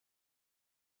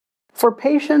For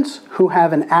patients who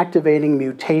have an activating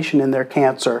mutation in their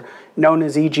cancer, known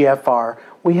as EGFR,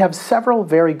 we have several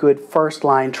very good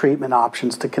first-line treatment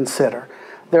options to consider.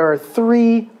 There are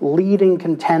 3 leading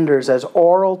contenders as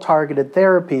oral targeted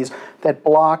therapies that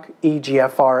block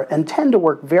EGFR and tend to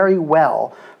work very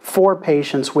well for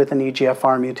patients with an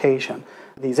EGFR mutation.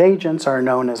 These agents are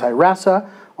known as Iressa,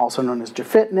 also known as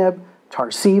Gefitinib,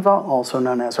 Tarceva, also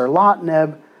known as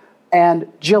Erlotinib,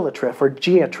 and Gilatrif, or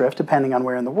Geatrif, depending on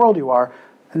where in the world you are,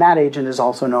 and that agent is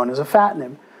also known as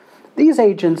Afatinib. These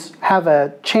agents have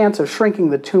a chance of shrinking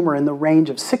the tumor in the range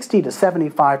of 60 to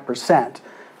 75%,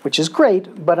 which is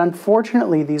great, but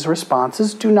unfortunately these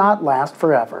responses do not last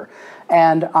forever.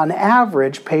 And on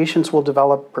average, patients will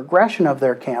develop progression of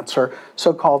their cancer,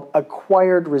 so-called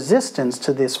acquired resistance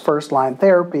to this first-line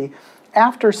therapy,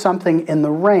 after something in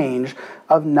the range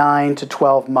of 9 to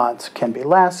 12 months. Can be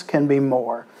less, can be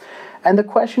more. And the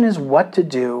question is what to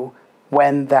do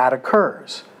when that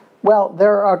occurs. Well,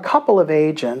 there are a couple of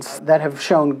agents that have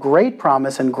shown great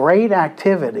promise and great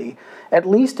activity, at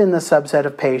least in the subset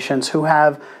of patients who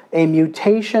have a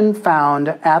mutation found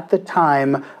at the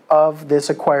time of this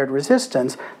acquired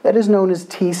resistance that is known as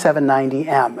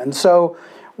T790M. And so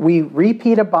we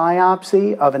repeat a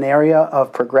biopsy of an area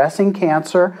of progressing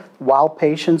cancer while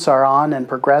patients are on and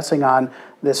progressing on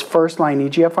this first-line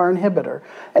EGFR inhibitor,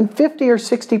 and 50 or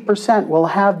 60% will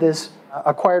have this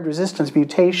acquired resistance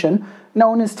mutation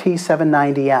known as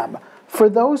T790M. For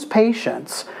those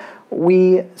patients,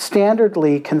 we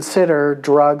standardly consider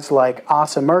drugs like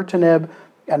Osimertinib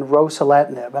and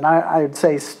Rociletinib, and I would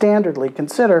say standardly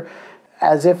consider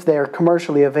as if they're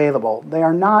commercially available. They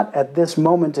are not at this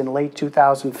moment in late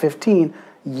 2015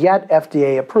 yet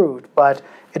FDA approved, but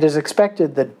it is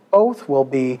expected that both will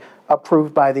be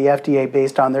approved by the FDA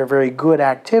based on their very good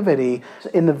activity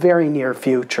in the very near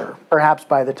future, perhaps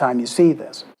by the time you see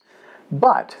this.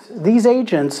 But these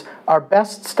agents are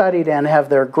best studied and have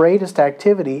their greatest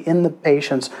activity in the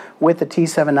patients with the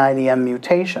T790M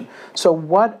mutation. So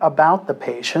what about the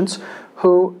patients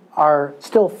who are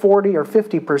still 40 or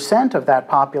 50% of that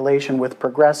population with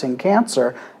progressing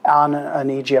cancer on an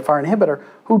EGFR inhibitor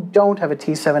who don't have a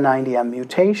T790M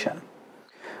mutation?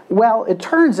 Well, it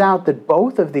turns out that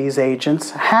both of these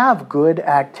agents have good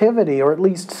activity, or at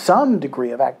least some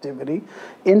degree of activity,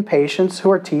 in patients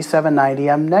who are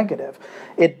T790M negative.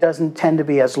 It doesn't tend to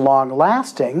be as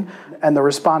long-lasting, and the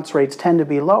response rates tend to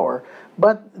be lower,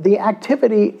 but the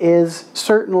activity is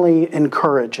certainly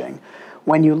encouraging.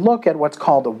 When you look at what's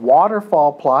called a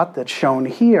waterfall plot that's shown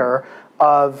here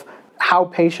of how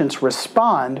patients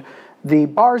respond, the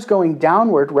bars going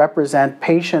downward represent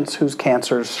patients whose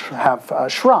cancers have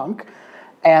shrunk,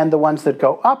 and the ones that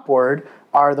go upward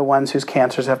are the ones whose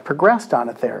cancers have progressed on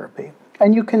a therapy.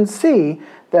 And you can see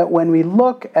that when we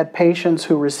look at patients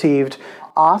who received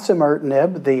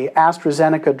Osimertinib, the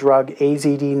AstraZeneca drug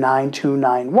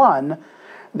AZD9291,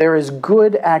 there is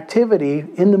good activity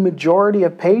in the majority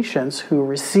of patients who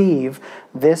receive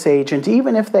this agent,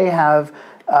 even if they have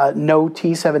no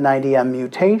T790M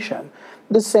mutation.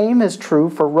 The same is true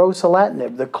for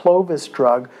Rociletinib, the Clovis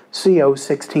drug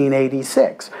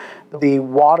CO1686. The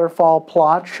waterfall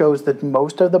plot shows that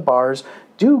most of the bars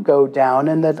do go down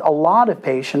and that a lot of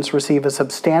patients receive a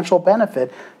substantial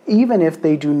benefit even if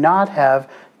they do not have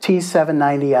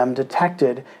T790M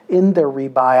detected in their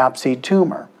rebiopsied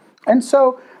tumor. And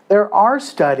so there are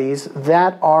studies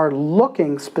that are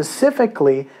looking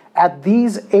specifically at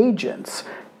these agents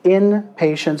in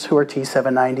patients who are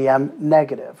T790M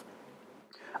negative.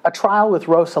 A trial with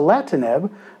Rociletinib,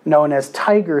 known as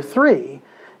Tiger-3,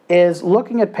 is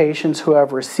looking at patients who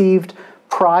have received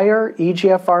prior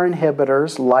EGFR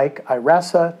inhibitors like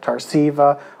Iressa,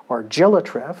 Tarceva, or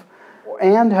Gilatrif,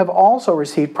 and have also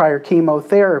received prior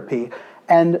chemotherapy.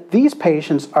 And these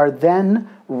patients are then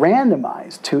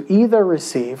randomized to either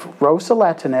receive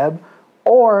Rociletinib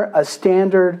or a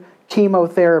standard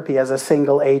chemotherapy as a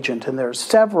single agent, and there's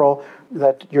several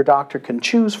that your doctor can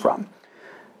choose from.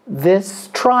 This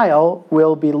trial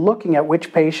will be looking at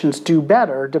which patients do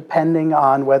better depending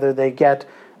on whether they get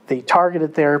the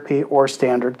targeted therapy or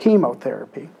standard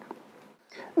chemotherapy.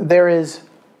 There is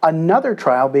another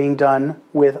trial being done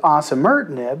with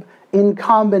Osimertinib in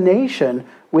combination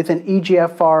with an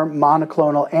EGFR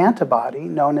monoclonal antibody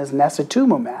known as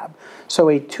Necitumumab, so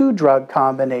a 2-drug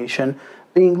combination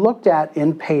being looked at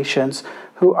in patients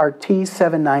who are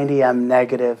T790M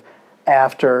negative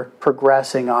after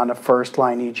progressing on a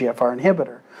first-line EGFR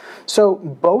inhibitor. So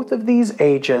both of these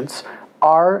agents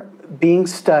are being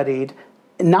studied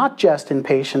not just in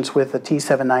patients with a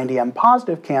T790M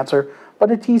positive cancer, but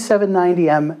a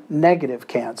T790M negative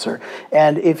cancer.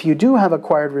 And if you do have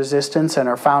acquired resistance and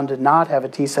are found to not have a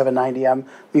T790M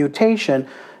mutation,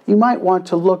 you might want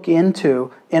to look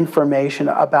into information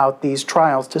about these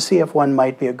trials to see if one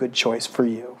might be a good choice for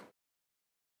you.